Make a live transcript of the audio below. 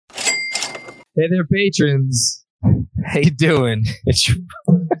Hey there, patrons. How you doing? It's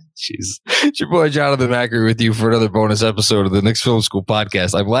your boy Jonathan Macri with you for another bonus episode of the Knicks Film School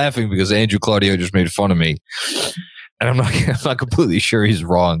podcast. I'm laughing because Andrew Claudio just made fun of me, and I'm not completely sure he's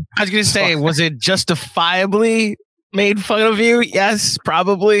wrong. I was going to say, was it justifiably made fun of you? Yes,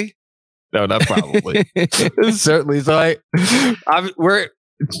 probably. No, not probably. Certainly. So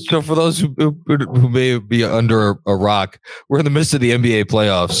So for those who may be under a rock, we're in the midst of the NBA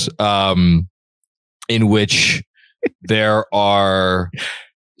playoffs, in which there are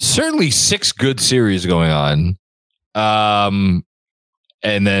certainly 6 good series going on. And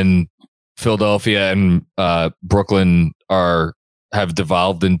then Philadelphia and Brooklyn have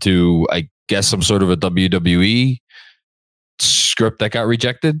devolved into, I guess, some sort of a WWE script that got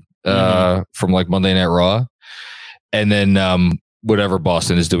rejected from like Monday Night Raw. And then whatever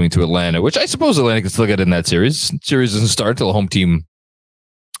Boston is doing to Atlanta, which I suppose Atlanta can still get in that series. Series doesn't start until a home team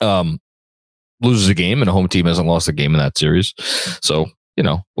loses a game, and a home team hasn't lost a game in that series. So,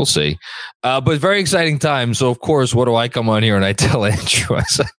 we'll see. But very exciting time. So, of course, what do I come on here and I tell Andrew? I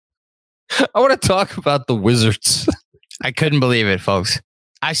said, I want to talk about the Wizards. I couldn't believe it, folks.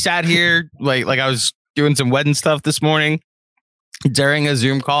 I sat here like I was doing some wedding stuff this morning. During a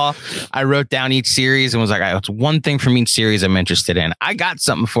Zoom call, I wrote down each series and was like, it's one thing from each series I'm interested in. I got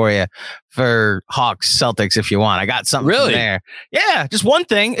something for you for Hawks, Celtics, if you want. I got something really there. Yeah, just one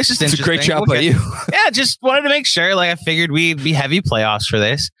thing. It's just interesting. It's a great job by you. Yeah, just wanted to make sure. Like, I figured we'd be heavy playoffs for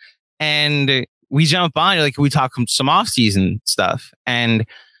this. And we jump on, like, we talk some offseason stuff. And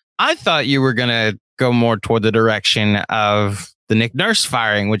I thought you were going to go more toward the direction of the Nick Nurse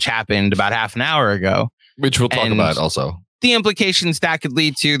firing, which happened about half an hour ago. Which we'll talk about also. The implications that could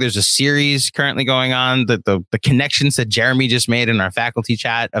lead to. There's a series currently going on. The connections that Jeremy just made in our faculty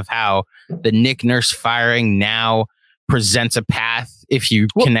chat of how the Nick Nurse firing now presents a path if you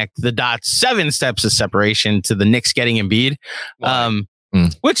connect the dots, 7 steps of separation to the Knicks getting Embiid.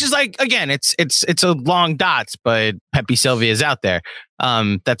 Which is like, again, it's a long dots, but Pepe Sylvia is out there.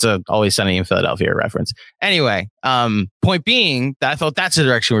 That's a Always Sunny in Philadelphia reference. Anyway, point being that I thought that's the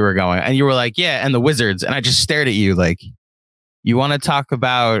direction we were going. And you were like, yeah, and the Wizards. And I just stared at you like, you want to talk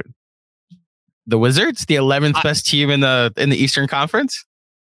about the Wizards, the 11th best team in the Eastern Conference?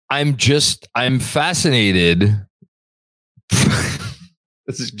 I'm fascinated.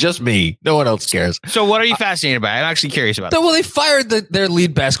 This is just me. No one else cares. So what are you fascinated by? I'm actually curious about that. Well, they fired their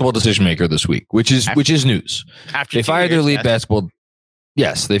lead basketball decision maker this week, which is news. After they fired their lead basketball.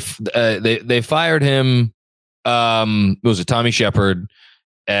 Yes, they fired him. It was Tommy Shepard,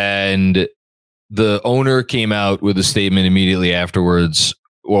 and the owner came out with a statement immediately afterwards.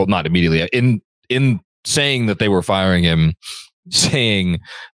 Well, not immediately. In saying that they were firing him, saying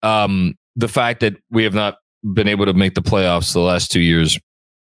the fact that we have not been able to make the playoffs the last 2 years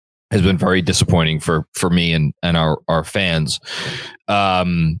has been very disappointing for me and our fans,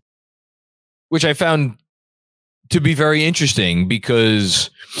 which I found to be very interesting, because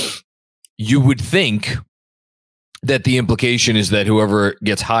you would think that the implication is that whoever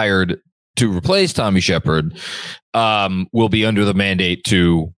gets hired to replace Tommy Shepard will be under the mandate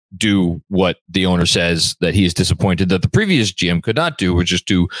to do what the owner says that he is disappointed that the previous GM could not do, which is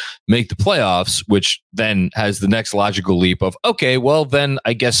to make the playoffs, which then has the next logical leap of, okay, well, then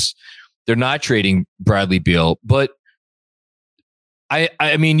I guess they're not trading Bradley Beal. But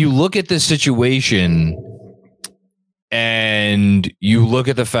I mean, you look at this situation and you look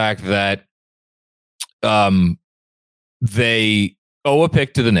at the fact that they owe a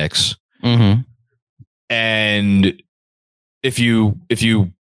pick to the Knicks. Mm-hmm. And if you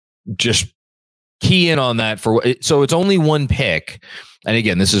just key in on that so it's only one pick. And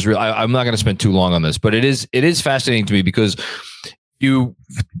again, this is real. I'm not going to spend too long on this, but it is fascinating to me because they're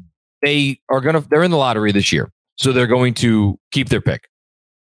in the lottery this year. So they're going to keep their pick.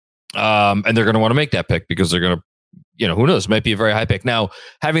 And they're going to want to make that pick because they're going to, who knows, it might be a very high pick. Now,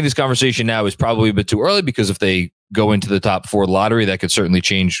 having this conversation now is probably a bit too early, because if they go into the top 4 lottery, that could certainly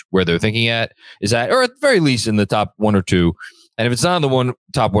change where they're thinking or at the very least in the top 1 or 2. And if it's not in the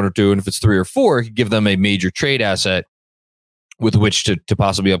top 1 or 2, and if it's 3 or 4, it could give them a major trade asset with which to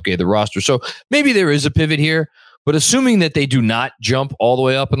possibly upgrade the roster. So maybe there is a pivot here, but assuming that they do not jump all the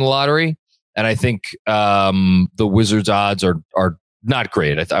way up in the lottery, and I think the Wizards' odds are not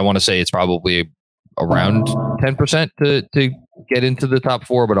great. I want to say it's probably around 10% to get into the top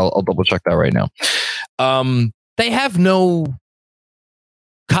 4, but I'll double check that right now. They have no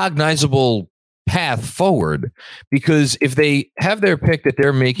cognizable path forward, because if they have their pick that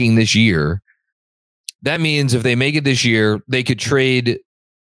they're making this year, that means if they make it this year, they could trade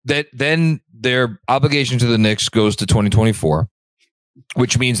that. Then their obligation to the Knicks goes to 2024.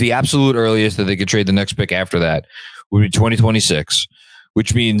 which means the absolute earliest that they could trade the next pick after that would be 2026,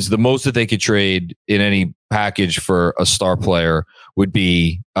 which means the most that they could trade in any package for a star player would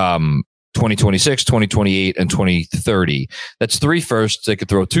be 2026, 2028, and 2030. That's 3 firsts. They could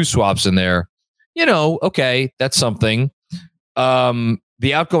throw 2 swaps in there. Okay, that's something.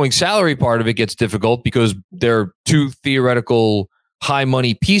 The outgoing salary part of it gets difficult because their 2 theoretical high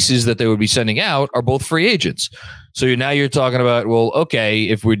money pieces that they would be sending out are both free agents. So you're talking about, well, okay,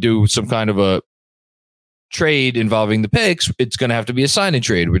 if we do some kind of a trade involving the picks, it's going to have to be a sign and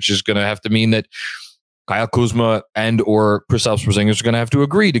trade, which is going to have to mean that Kyle Kuzma and or Kristaps Porzingis are going to have to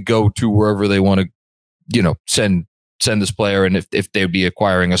agree to go to wherever they want to, send this player. And if they'd be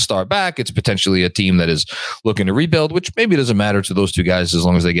acquiring a star back, it's potentially a team that is looking to rebuild, which maybe doesn't matter to those 2 guys as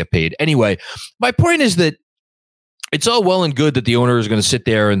long as they get paid. Anyway, my point is that it's all well and good that the owner is going to sit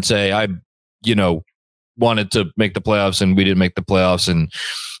there and say, I, wanted to make the playoffs and we didn't make the playoffs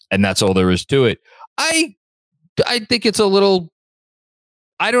and that's all there is to it. I think it's a little,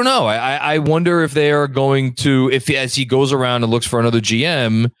 I don't know. I wonder if they are going to, if as he goes around and looks for another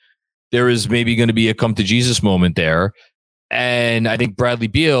GM, there is maybe going to be a come to Jesus moment there. And I think Bradley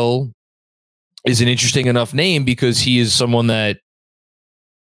Beal is an interesting enough name because he is someone that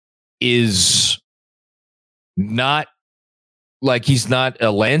is not like, he's not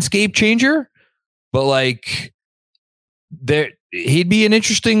a landscape changer, but like he'd be an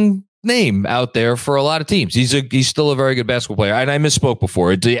interesting name out there for a lot of teams. He's still a very good basketball player. And I misspoke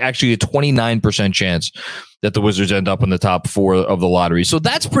before. It's actually a 29% chance that the Wizards end up in the top 4 of the lottery. So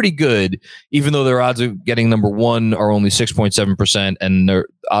that's pretty good, even though their odds of getting number 1 are only 6.7%, and their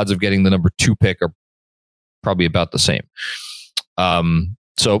odds of getting the number 2 pick are probably about the same.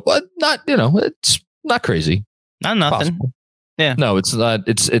 But not, it's not crazy. Not nothing. Possible. Yeah. No, it's not.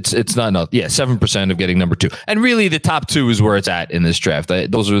 It's not enough. Yeah, 7% of getting number 2, and really the top 2 is where it's at in this draft.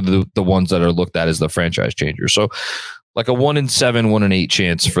 Those are the ones that are looked at as the franchise changers. So, like a 1 in 7, 1 in 8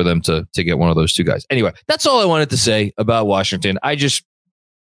 chance for them to get one of those 2 guys. Anyway, that's all I wanted to say about Washington.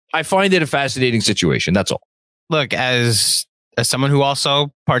 I find it a fascinating situation. That's all. Look, as someone who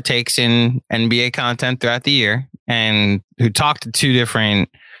also partakes in NBA content throughout the year and who talked to 2 different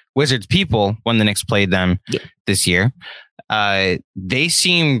Wizards people when the Knicks played them this year. They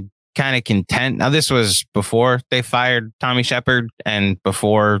seem kind of content. Now, this was before they fired Tommy Shepard and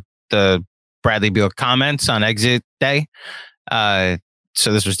before the Bradley Beal comments on exit day. So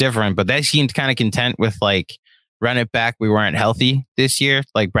this was different, but they seemed kind of content with like, run it back. We weren't healthy this year.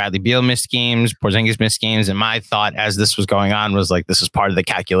 Like Bradley Beal missed games, Porzingis missed games. And my thought as this was going on was like, this is part of the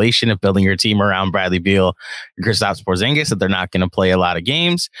calculation of building your team around Bradley Beal and Kristaps Porzingis, that they're not going to play a lot of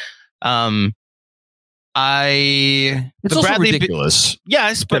games. It's also ridiculous.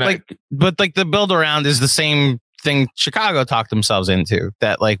 Yes, but like the build around is the same thing Chicago talked themselves into,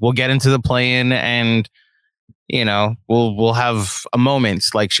 that like we'll get into the play-in and we'll have a moment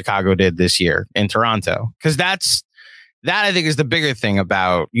like Chicago did this year in Toronto, because that I think is the bigger thing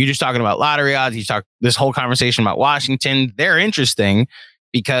about you just talking about lottery odds. You talk this whole conversation about Washington. They're interesting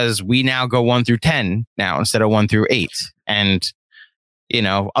because we now go 1 through 10 now instead of 1 through 8, and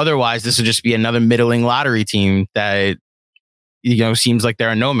otherwise this would just be another middling lottery team that, seems like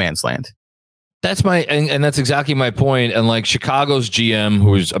they're in no man's land. That's and that's exactly my point. And like Chicago's GM,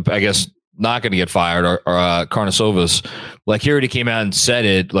 who's I guess not going to get fired, or Karnisovas, like he already came out and said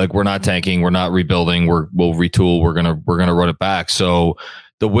it, like, we're not tanking, we're not rebuilding, we'll retool, we're gonna run it back. So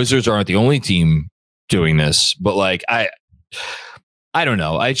the Wizards aren't the only team doing this, but like I don't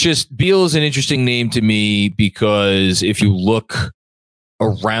know. Beal is an interesting name to me because if you look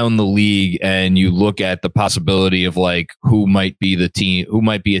around the league and you look at the possibility of like who might be a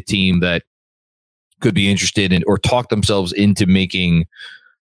team that could be interested in or talk themselves into making,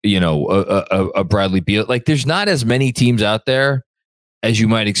 a Bradley Beal, like there's not as many teams out there as you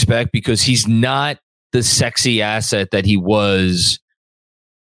might expect, because he's not the sexy asset that he was.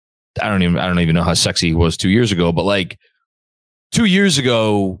 I don't even know how sexy he was 2 years ago, but like 2 years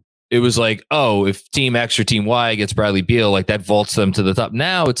ago, it was like, oh, if team X or team Y gets Bradley Beal, like that vaults them to the top.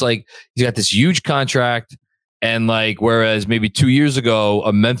 Now it's like he's got this huge contract. And like, whereas maybe 2 years ago,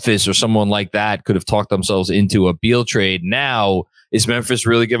 a Memphis or someone like that could have talked themselves into a Beal trade. Now, is Memphis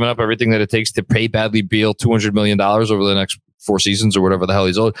really giving up everything that it takes to pay Bradley Beal $200 million over the next 4 seasons or whatever the hell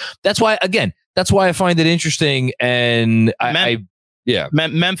he's owed? That's why I find it interesting. And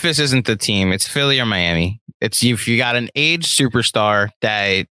Memphis isn't the team. It's Philly or Miami. It's if you got an aged superstar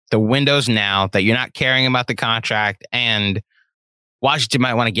that the window's now, that you're not caring about the contract, and Washington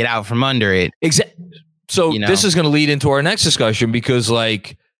might want to get out from under it. Exactly. So this is going to lead into our next discussion, because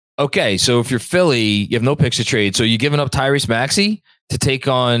like, okay, so if you're Philly, you have no picks to trade. So you're giving up Tyrese Maxey to take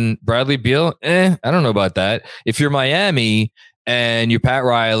on Bradley Beal? I don't know about that. If you're Miami and you're Pat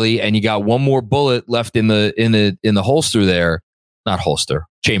Riley and you got one more bullet left in the holster there, not holster,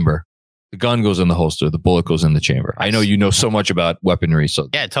 chamber. The gun goes in the holster. The bullet goes in the chamber. I know you know so much about weaponry. So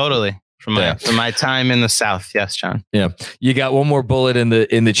yeah, totally. From my time in the South. Yes, John. Yeah. You got one more bullet in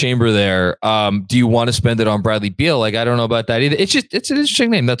the chamber there. Do you want to spend it on Bradley Beal? Like, I don't know about that either. It's an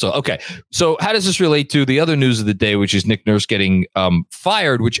interesting name. That's all. Okay. So how does this relate to the other news of the day, which is Nick Nurse getting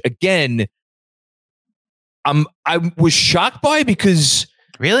fired, which again, I was shocked by because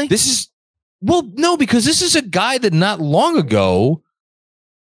really because this is a guy that not long ago,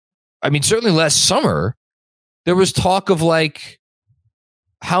 I mean, certainly last summer, there was talk of like,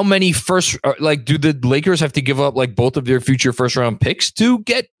 how many do the Lakers have to give up like both of their future first round picks to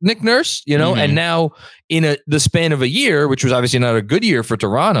get Nick Nurse, Mm-hmm. And now in the span of a year, which was obviously not a good year for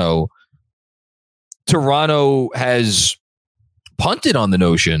Toronto has punted on the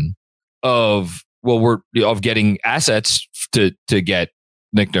notion of getting assets to get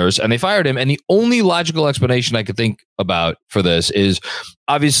Nick Nurse, and they fired him. And the only logical explanation I could think about for this is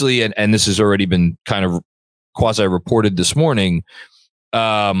obviously, and this has already been kind of quasi reported this morning,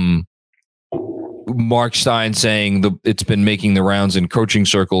 Mark Stein saying it's been making the rounds in coaching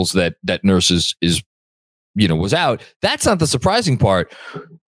circles that Nurse is was out. That's not the surprising part.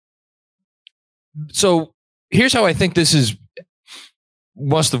 So here's how I think this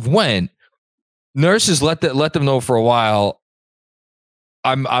must have went. Nurse has let them know for a while,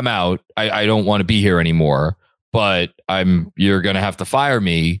 I'm out. I don't want to be here anymore, but you're gonna have to fire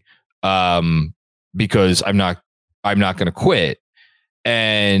me because I'm not gonna quit.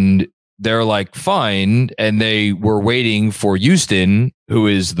 And they're like, fine. And they were waiting for Houston, who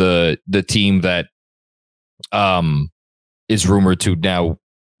is the team that is rumored to now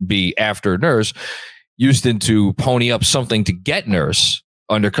be after Nurse, Houston to pony up something to get Nurse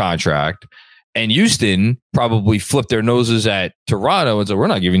under contract. And Houston probably flipped their noses at Toronto and said, we're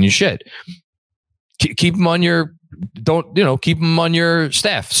not giving you shit. Keep him on your keep him on your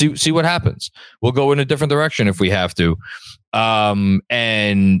staff. See what happens. We'll go in a different direction if we have to.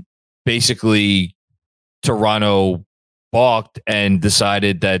 And basically Toronto balked and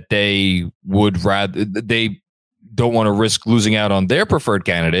decided that they don't want to risk losing out on their preferred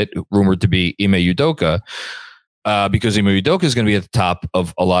candidate, rumored to be Ime Udoka, because Ime Udoka is going to be at the top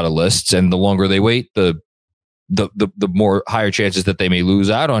of a lot of lists, and the longer they wait, the more higher chances that they may lose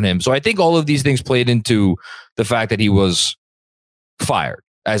out on him. So I think all of these things played into the fact that he was fired,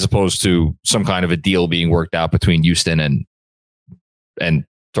 as opposed to some kind of a deal being worked out between Houston and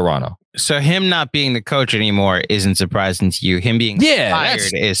Toronto. So him not being the coach anymore isn't surprising to you. Him being fired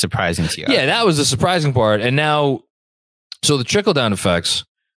is surprising to you. Yeah, that was the surprising part. And now, so the trickle-down effects,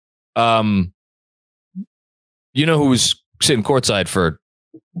 who was sitting courtside for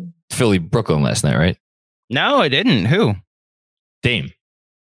Philly Brooklyn last night, right? No, I didn't. Who? Dame.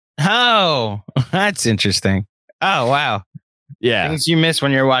 Oh, that's interesting. Oh, wow. Yeah. Things you miss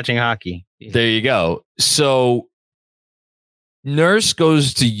when you're watching hockey. There you go. So Nurse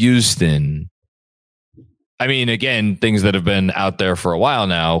goes to Houston. I mean, again, things that have been out there for a while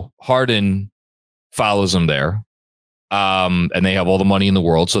now. Harden follows him there. And they have all the money in the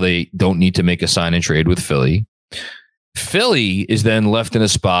world, so they don't need to make a sign and trade with Philly. Philly is then left in a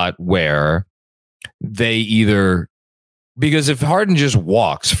spot where they because if Harden just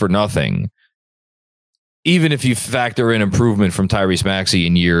walks for nothing, even if you factor in improvement from Tyrese Maxey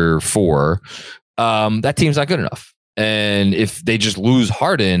in year 4, that team's not good enough. And if they just lose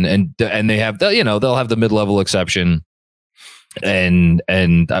Harden and they have they'll have the mid-level exception, and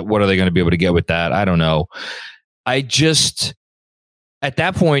what are they going to be able to get with that? I don't know. At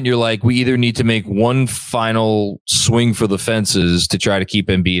that point, you're like, we either need to make one final swing for the fences to try to keep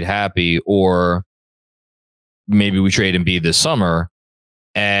Embiid happy, or maybe we trade Embiid this summer.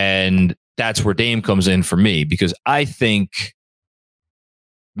 And that's where Dame comes in for me, because I think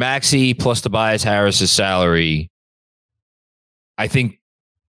Maxey plus Tobias Harris's salary, I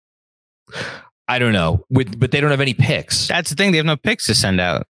don't know, but they don't have any picks. That's the thing. They have no picks to send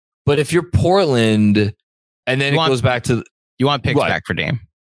out. But if you're Portland, and then goes back to... You want picks back for Dame.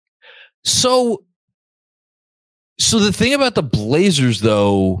 So the thing about the Blazers,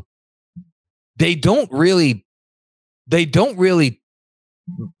 though, they don't really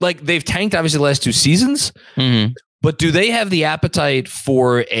like, they've tanked obviously the last 2 seasons, but do they have the appetite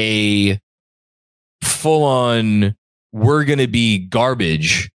for a full-on we're going to be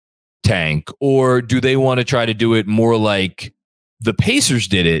garbage tank, or do they want to try to do it more like the Pacers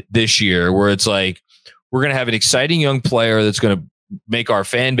did it this year, where it's like, we're going to have an exciting young player that's going to make our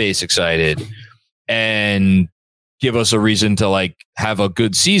fan base excited and give us a reason to like have a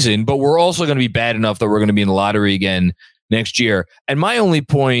good season, but we're also going to be bad enough that we're going to be in the lottery again next year. And my only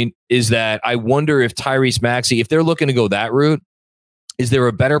point is that I wonder if Tyrese Maxey, if they're looking to go that route, is there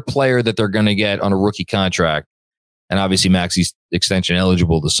a better player that they're going to get on a rookie contract? And obviously Maxey's extension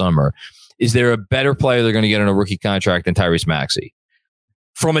eligible this summer. Is there a better player they're going to get on a rookie contract than Tyrese Maxey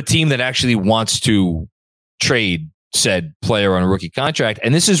from a team that actually wants to trade said player on a rookie contract?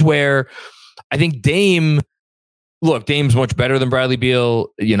 And this is where I think Dame's much better than Bradley Beal.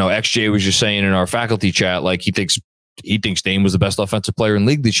 You know, XJ was just saying in our faculty chat, like he thinks Dame was the best offensive player in the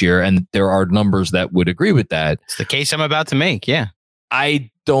league this year. And there are numbers that would agree with that. It's the case I'm about to make. Yeah.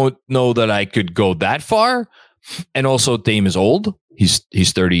 I don't know that I could go that far. And also Dame is old. He's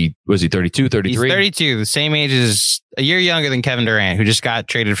 30. Was he 32, 33? He's 32, the same age as a year younger than Kevin Durant, who just got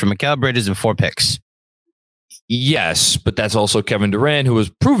traded for Mikal Bridges and 4 picks. Yes, but that's also Kevin Durant, who has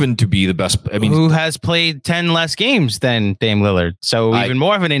proven to be the best. I mean, who has played 10 less games than Dame Lillard. So even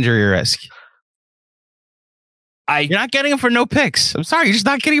more of an injury risk. You're not getting him for no picks. I'm sorry. You're just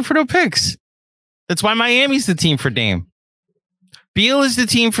not getting him for no picks. That's why Miami's the team for Dame. Beal is the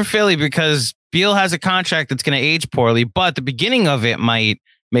team for Philly because Beal has a contract that's going to age poorly, but the beginning of it might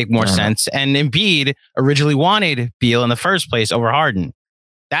make more sense. And Embiid originally wanted Beal in the first place over Harden.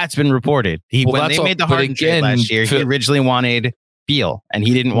 That's been reported. When they made the Harden trade last year, he originally wanted Beal, and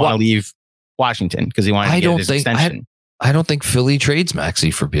he didn't want to leave Washington because he wanted to get his extension. I don't think Philly trades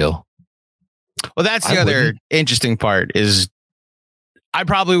Maxey for Beal. Well, that's the other interesting part is I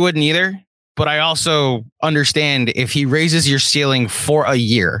probably wouldn't either, but I also understand if he raises your ceiling for a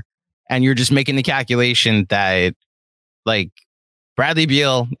year and you're just making the calculation that like Bradley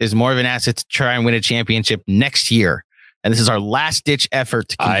Beal is more of an asset to try and win a championship next year. And this is our last ditch effort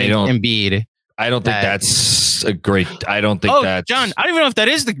to convince Embiid. I don't think that's a great. I don't think that's John. I don't even know if that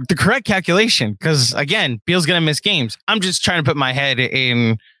is the correct calculation because again, Beal's going to miss games. I'm just trying to put my head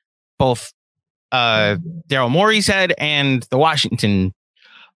in both Daryl Morey's head and the Washington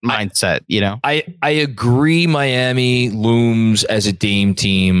mindset. You know, I agree. Miami looms as a Dame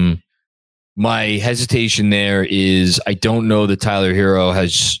team. My hesitation there is I don't know that Tyler Hero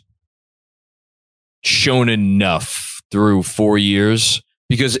has shown enough through 4 years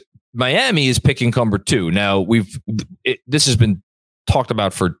because Miami is pick encumber too. Now this has been talked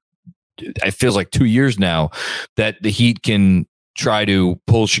about for it feels like 2 years now that the Heat can try to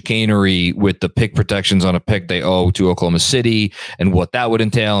pull chicanery with the pick protections on a pick they owe to Oklahoma City and what that would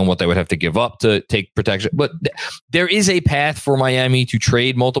entail and what they would have to give up to take protection. But there is a path for Miami to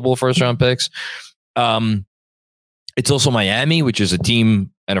trade multiple first round picks. It's also Miami, which is a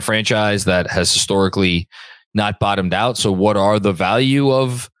team and a franchise that has historically not bottomed out. So what are the value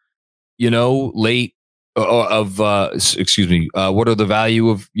of, what are the value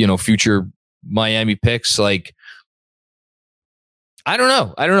of, future Miami picks? Like, I don't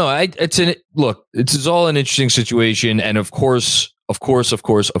know. It's all an interesting situation. And of course, how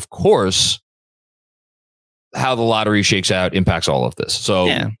the lottery shakes out impacts all of this. So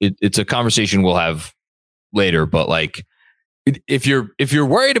it's a conversation we'll have later, but like, if you're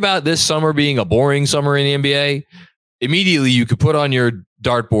worried about this summer being a boring summer in the NBA, immediately you could put on your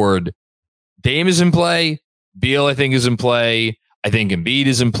dartboard, Dame is in play. Beal, I think, is in play. I think Embiid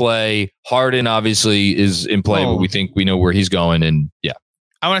is in play. Harden obviously is in play, but we know where he's going. And yeah,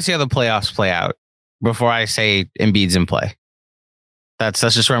 I want to see how the playoffs play out before I say Embiid's in play. That's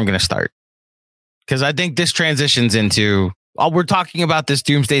just where I'm going to start. Because I think this transitions into, we're talking about this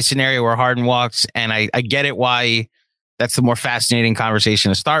doomsday scenario where Harden walks, and I get it why that's the more fascinating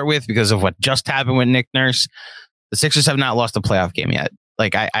conversation to start with because of what just happened with Nick Nurse. The Sixers have not lost a playoff game yet.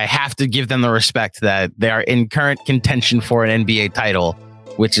 Like, I have to give them the respect that they are in current contention for an NBA title,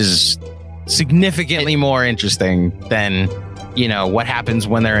 which is significantly more interesting than, what happens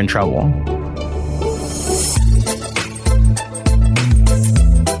when they're in trouble.